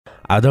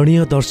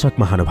आदरणीय दर्शक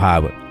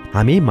महानुभाव,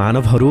 हामी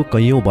मानवहरू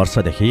कैयौं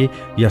वर्षदेखि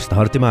यस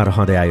धरतीमा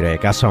रहँदै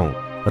आइरहेका छौं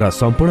र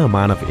सम्पूर्ण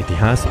मानव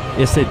इतिहास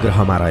यसै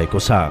ग्रहमा रहेको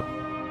छ।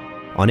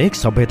 अनेक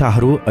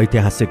सभ्यताहरू,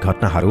 ऐतिहासिक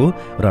घटनाहरू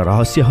र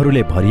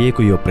रहस्यहरूले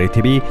भरिएको यो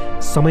पृथ्वी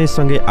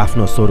समयसँगै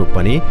आफ्नो स्वरूप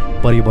पनि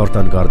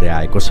परिवर्तन गर्दै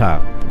आएको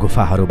छ।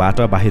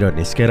 गुफाहरूबाट बाहिर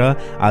निस्केर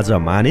आज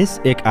मानिस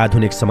एक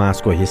आधुनिक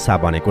समाजको हिस्सा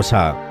बनेको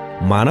छ।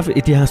 मानव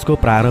इतिहासको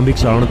प्रारम्भिक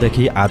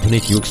चरणदेखि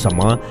आधुनिक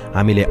युगसम्म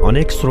हामीले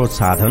अनेक स्रोत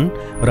साधन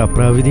र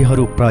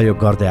प्रविधिहरू प्रयोग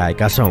गर्दै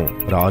आएका छौं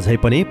र अझै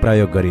पनि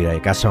प्रयोग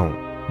गरिरहेका छौं।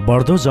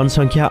 बढ्दो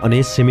जनसङ्ख्या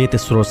अनि सीमित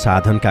स्रोत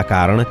साधनका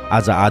कारण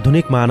आज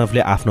आधुनिक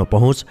मानवले आफ्नो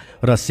पहुँच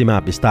र सीमा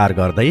विस्तार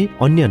गर्दै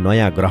अन्य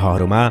नयाँ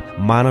ग्रहहरूमा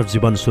मानव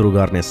जीवन सुरु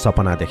गर्ने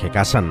सपना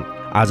देखेका छन्।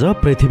 आज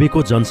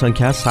पृथ्वीको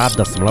जनसङ्ख्या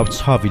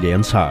 7.6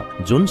 बिलियन छ,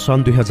 जुन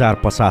सन्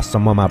 2050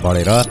 सम्ममा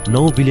बढेर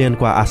 9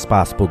 बिलियनको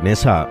आसपास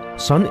पुग्नेछ।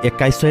 सन्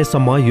 2100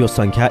 सम्म यो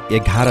संख्या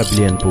 11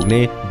 बिलियन पुग्ने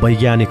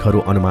वैज्ञानिकहरू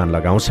अनुमान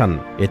लगाउँछन्।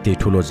 यति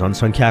ठूलो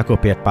जनसङ्ख्याको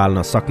पेट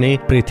पाल्न सक्ने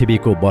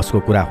पृथ्वीको बसको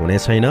कुरा हुने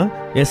छैन।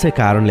 यसै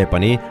कारणले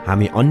पनि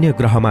हामी अन्य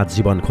ग्रहमा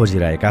जीवन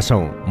खोजिरहेका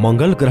छौं।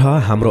 मंगल ग्रह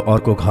हाम्रो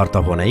अर्को घर त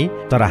हो नै,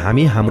 तर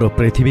हामी हाम्रो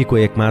पृथ्वीको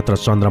एकमात्र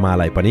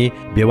चन्द्रमालाई पनि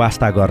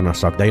व्यवस्था गर्न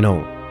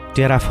सक्दैनौं।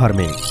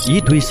 टेराफर्मिङ,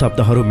 यी दुई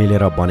शब्दहरू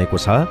मिलेर बनेको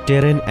छ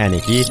टेरेन यानि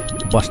कि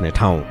बस्ने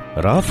ठाउँ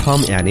र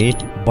फर्म यानि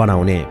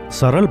बनाउने।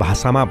 सरल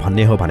भाषामा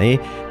भन्ने हो भने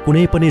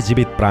कुनै पनि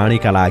जीवित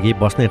प्राणीका लागि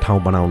बस्ने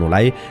ठाउँ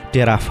बनाउनुलाई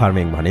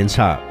टेराफर्मिङ भनिन्छ।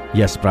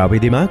 यस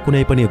प्रविधिमा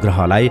कुनै पनि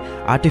ग्रहलाई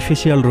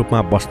आर्टिफिसियल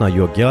रूपमा बस्न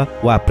योग्य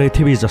वा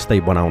पृथ्वी जस्तै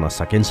बनाउन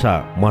सकिन्छ।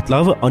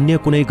 मतलब अन्य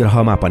कुनै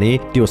ग्रहमा पनि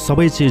त्यो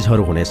सबै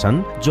चीजहरू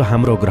हुनेछन् जो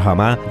हाम्रो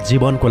ग्रहमा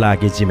जीवनको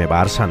लागि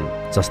जिम्मेवार छन्,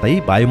 जस्तै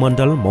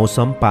वायुमण्डल,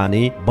 मौसम,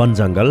 पानी,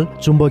 वनजङ्गल,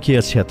 चुम्बकीय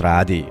क्षेत्र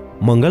आदि।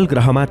 मंगल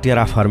ग्रहमा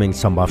टेराफर्मिङ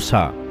सम्भव छ,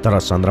 तर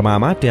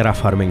चन्द्रमामा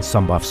टेराफर्मिङ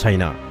सम्भव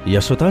छैन।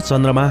 यसो त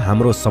चन्द्रमा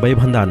हाम्रो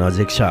सबैभन्दा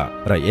नजिक छ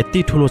र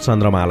यति ठूलो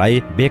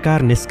चन्द्रमालाई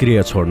बेकार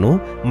निष्क्रिय छोड्नु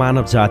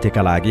मानव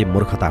जातिका लागि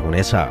मूर्खता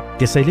हुनेछ।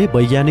 त्यसैले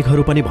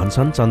वैज्ञानिकहरू पनि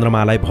भन्छन्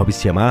चन्द्रमालाई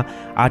भविष्यमा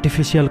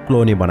आर्टिफिसियल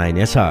क्लोनी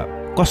बनाइनेछ।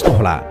 कस्तो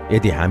होला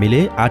यदि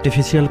हामीले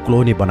आर्टिफिसियल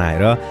क्लोनी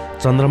बनाएर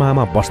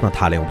चन्द्रमामा बस्न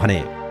थाल्यौं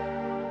भने?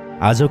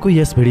 आजको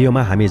यस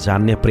भिडियोमा हामी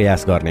जान्ने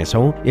प्रयास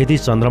गर्नेछौं यदि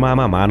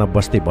चन्द्रमामा मानव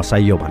बस्ती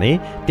बसाइयो भने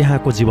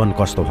त्यहाँको जीवन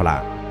कस्तो होला।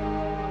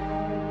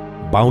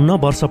 52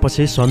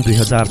 वर्षपछि सन्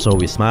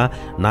 2024मा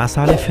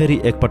नासाले फेरि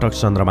एकपटक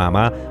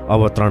चन्द्रमामा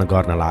अवतरण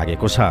गर्न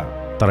लागेको छ।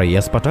 तर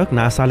यसपटक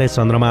नासाले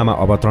चन्द्रमामा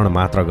अवतरण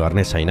मात्र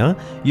गर्ने छैन,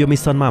 यो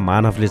मिसनमा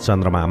मानवले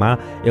चन्द्रमामा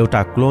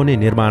एउटा क्लोनी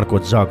निर्माणको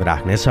जग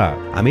राख्नेछ।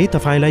 हामी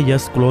तपाईलाई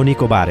यस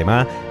क्लोनीको बारेमा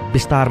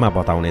विस्तारमा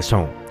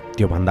बताउनेछौं।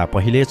 त्योभन्दा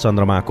पहिले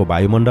चन्द्रमाको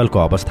वायुमण्डलको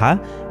अवस्था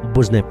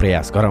बुझ्ने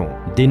प्रयास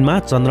गरौं। दिनमा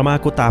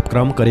चन्द्रमाको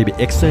तापक्रम करिब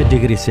 100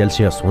 डिग्री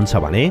सेल्सियस हुन्छ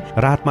भने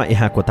रातमा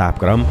यहाँको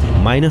तापक्रम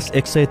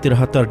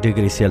 -173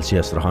 डिग्री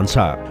सेल्सियस रहन्छ।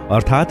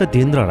 अर्थात्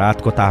दिन र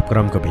रातको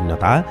तापक्रमको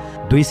भिन्नता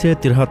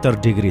 273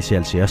 डिग्री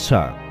सेल्सियस छ।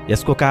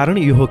 यसको कारण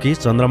यो हो कि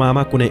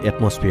चन्द्रमामा कुनै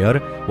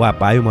एटमोस्फियर वा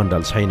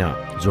वायुमण्डल छैन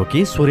जो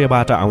कि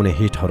सूर्यबाट आउने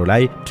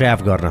हिटहरूलाई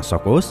ट्र्याप गर्न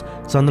सकोस्,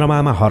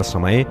 चन्द्रमामा हर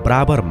समय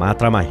बराबर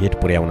मात्रामा हिट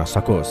पुर्याउन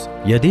सकोस्।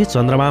 यदि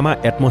चन्द्रमामा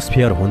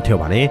एटमोस्फियर हुन्थ्यो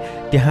भने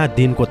त्यहाँ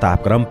दिनको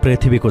तापक्रम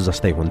पृथ्वीको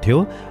जस्तै हुन्थ्यो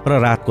र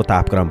रातको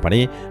तापक्रम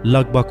पनि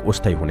लगभग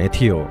उस्तै हुने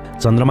थियो।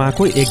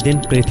 चन्द्रमाको एक दिन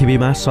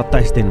पृथ्वीमा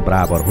 27 दिन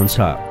बराबर हुन्छ,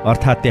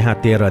 अर्थात् त्यहाँ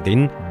 13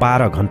 दिन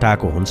 12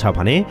 घण्टाको हुन्छ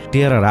भने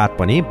 13 रात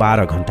पनि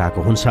 12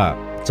 घण्टाको हुन्छ।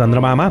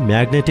 चन्द्रमामा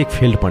म्याग्नेटिक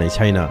फिल्ड पनि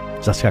छैन,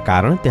 जसका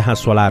कारण त्यहाँ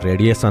सोलर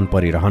रेडिएसन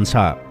परिरहन्छ।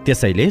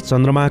 त्यसैले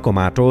चन्द्रमाको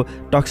माटो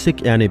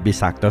टक्सिक यानि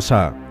विषाक्त छ।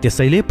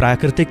 त्यसैले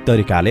प्राकृतिक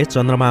तरिकाले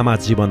चन्द्रमामा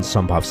जीवन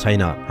सम्भव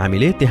छैन।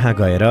 हामीले त्यहाँ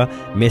गएर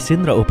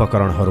मेसिन र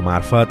उपकरणहरू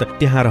मार्फत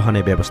त्यहाँ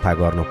रहने व्यवस्था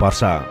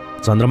गर्नुपर्छ।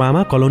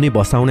 चन्द्रमामा कलोनी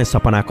बसाउने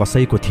सपना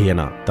कसैको थिएन,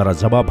 तर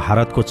जब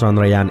भारतको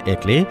चन्द्रयान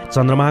 1ले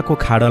चन्द्रमाको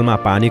खाडलमा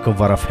पानीको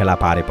बरफ फेला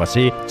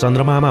पारेपछि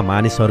चन्द्रमामा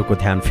मानिसहरूको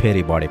ध्यान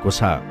फेरि बढेको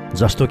छ।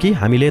 जस्तो कि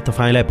हामीले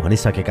तपाईलाई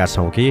भनिसकेका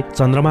छौं कि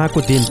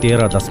चन्द्रमाको दिन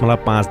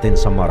 13.5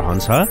 दिनसम्म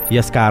रहन्छ।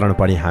 यसकारण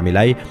पनि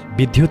हामीलाई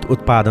विद्युत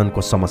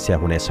उत्पादनको समस्या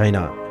हुने छैन।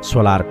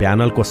 सोलर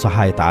प्यानलको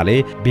सहायताले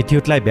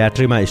विद्युतलाई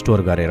ब्याट्रीमा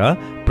स्टोर गरेर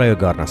प्रयोग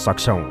गर्न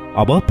सक्छौं।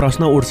 अब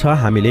प्रश्न उठ्छ,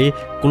 हामीले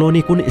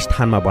क्लोनी कुन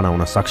स्थानमा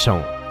बनाउन सक्छौं?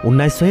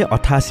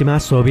 1988मा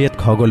सोभियत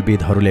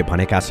खगोलविदहरूले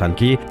भनेका छन्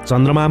कि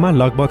चन्द्रमामा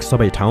लगभग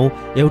सबै ठाउँ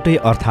एउटै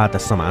अर्थात्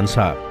समान छ।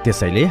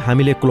 त्यसैले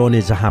हामीले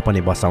क्लोनी जहाँ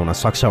पनि बसाउन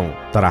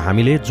सक्छौं, तर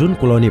हामीले जुन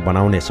क्लोनी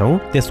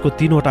बनाउनेछौं त्यसको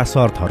 3वटा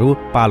शर्तहरू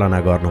पालना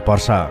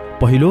गर्नुपर्छ।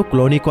 पहिलो,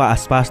 क्लोनीको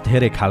आसपास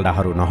धेरै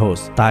खाल्डाहरू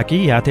नहोस् ताकि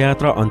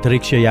यातायात र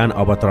अन्तरिक्ष यान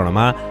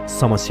अवतरणमा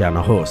समस्या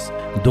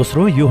नहोस्।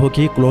 दोस्रो यो हो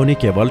कि क्लोनी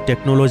केवल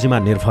टेक्नोलोजीमा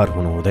निर्भर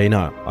हुनु हुँदैन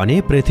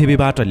अनि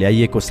पृथ्वीबाट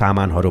ल्याइएको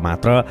सामानहरू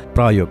मात्र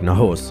प्रयोग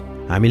नहोस्।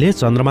 हामीले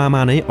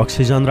चन्द्रमामा नै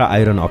अक्सिजन र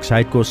आइरन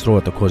अक्साइडको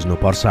स्रोत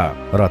खोज्नुपर्छ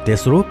र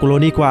तेस्रो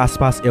कोलोनीको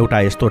आसपास एउटा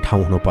यस्तो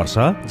ठाउँ हुनुपर्छ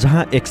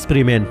जहाँ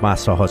एक्सपेरिमेन्टमा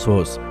सहज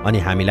होस् अनि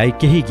हामीलाई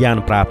केही ज्ञान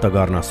प्राप्त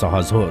गर्न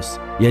सहज होस्।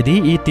 यदि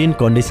यी 3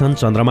 कन्डिसन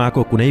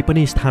चन्द्रमाको कुनै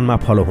पनि स्थानमा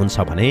फलो हुन्छ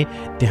भने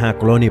त्यहाँ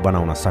कोलोनी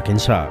बनाउन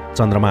सकिन्छ।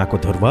 चन्द्रमाको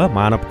ध्रुव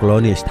मानव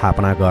कोलोनी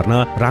स्थापना गर्न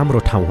राम्रो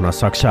ठाउँ हुन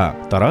सक्छ,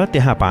 तर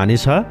त्यहाँ पानी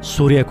छ,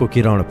 सूर्यको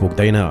किरण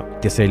पुग्दैन।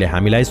 त्यसैले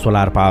हामीलाई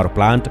सोलर पावर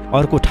प्लान्ट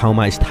अर्को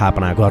ठाउँमा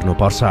स्थापना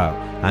गर्नुपर्छ।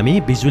 हामी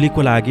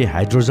बिजुलीको लागि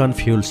हाइड्रोजन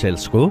फ्युल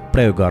सेल्सको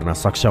प्रयोग गर्न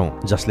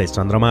सक्छौं, जसले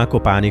चन्द्रमाको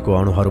पानीको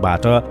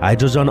अणुहरूबाट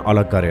हाइड्रोजन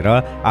अलग गरेर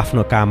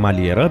आफ्नो काममा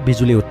लिएर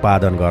बिजुली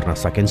उत्पादन गर्न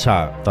सकिन्छ।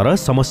 तर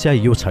समस्या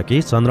यो छ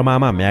कि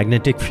चन्द्रमामा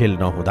म्याग्नेटिक फिल्ड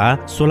नहुँदा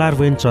सोलर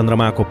विन्ड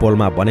चन्द्रमाको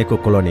पोलमा बनेको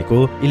कोलोनीको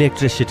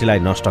इलेक्ट्रिसिटीलाई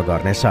नष्ट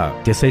गर्नेछ।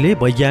 त्यसैले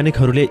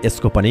वैज्ञानिकहरूले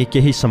यसको पनि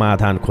केही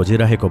समाधान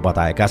खोजिरहेको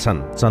बताएका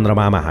छन्।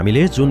 चन्द्रमामा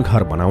हामीले जुन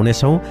घर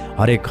बनाउनेछौँ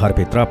हरेक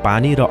घरभित्र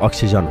पानी र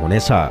अक्सिजन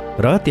हुनेछ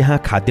र त्यहाँ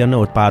खाद्यान्न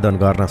उत्पादन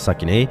गर्न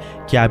सकिने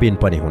क्याबिन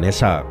पनि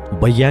हुनेछ।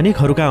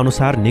 वैज्ञानिकहरूका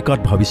अनुसार निकट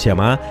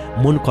भविष्यमा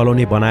मुन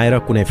कलोनी बनाएर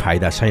कुनै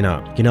फाइदा छैन,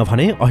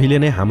 किनभने अहिले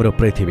नै हाम्रो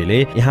पृथ्वीले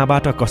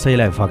यहाँबाट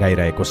कसैलाई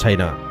भगाइरहेको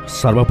छैन।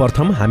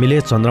 सर्वप्रथम हामीले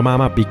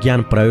चन्द्रमामा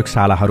विज्ञान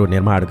प्रयोगशालाहरू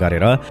निर्माण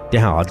गरेर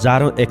त्यहाँ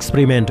हजारौं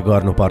एक्सपेरिमेन्ट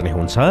गर्नुपर्ने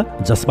हुन्छ,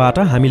 जसबाट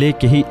हामीले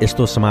केही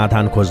यस्तो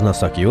समाधान खोज्न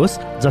सकियोस्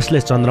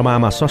जसले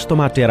चन्द्रमामा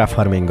सस्तोमा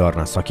टेराफर्मिङ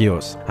गर्न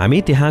सकियोस्।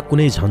 हामी त्यहाँ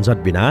कुनै झन्झट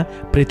बिना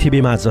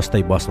पृथ्वीमा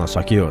जस्तै बस्न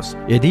सकियोस्।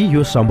 यदि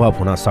यो सम्भव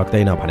हुन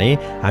सक्दैन भने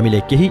हामीले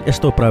केही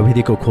यस्तो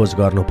प्रविधिको खोज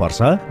गर्नुपर्छ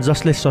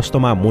जसले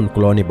सस्तोमा मुन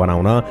कोलोनी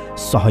बनाउन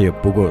सहयोग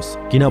पुगोस्,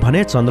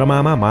 किनभने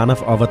चन्द्रमामा मानव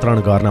अवतरण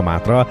गर्न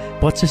मात्र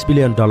 $25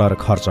 बिलियन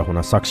खर्च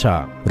हुन सक्छ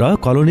र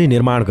कोलोनी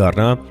निर्माण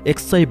गर्न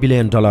 $100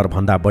 बिलियन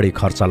भन्दा बढी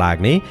खर्च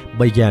लाग्ने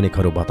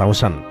वैज्ञानिकहरू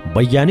बताउँछन्।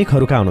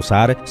 वैज्ञानिकहरूका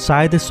अनुसार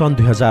सायद सन्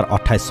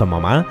 2028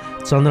 सम्ममा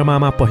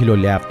चन्द्रमामा पहिलो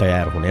ल्याब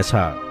तयार हुनेछ।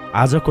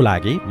 आजको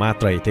लागि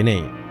मात्र यति नै।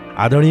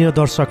 आदरणीय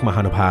दर्शक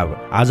महानुभाव,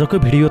 आजको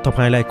भिडियो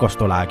तपाईलाई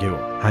कस्तो लाग्यो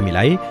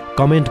हामीलाई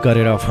कमेन्ट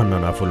गरेर भन्न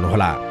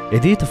नभुल्नुहोला।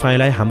 यदि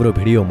तपाईलाई हाम्रो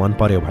भिडियो मन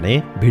पर्यो भने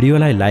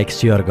भिडियोलाई लाइक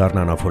शेयर गर्न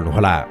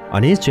नभुल्नुहोला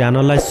अनि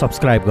च्यानललाई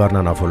सब्स्क्राइब गर्न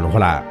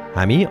नभुल्नुहोला।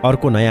 हामी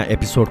अर्को नयाँ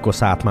एपिसोडको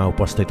साथमा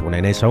उपस्थित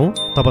हुने नै छौँ।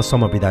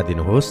 तबसम्म बिदा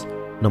दिनुहोस्।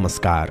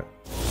 नमस्कार।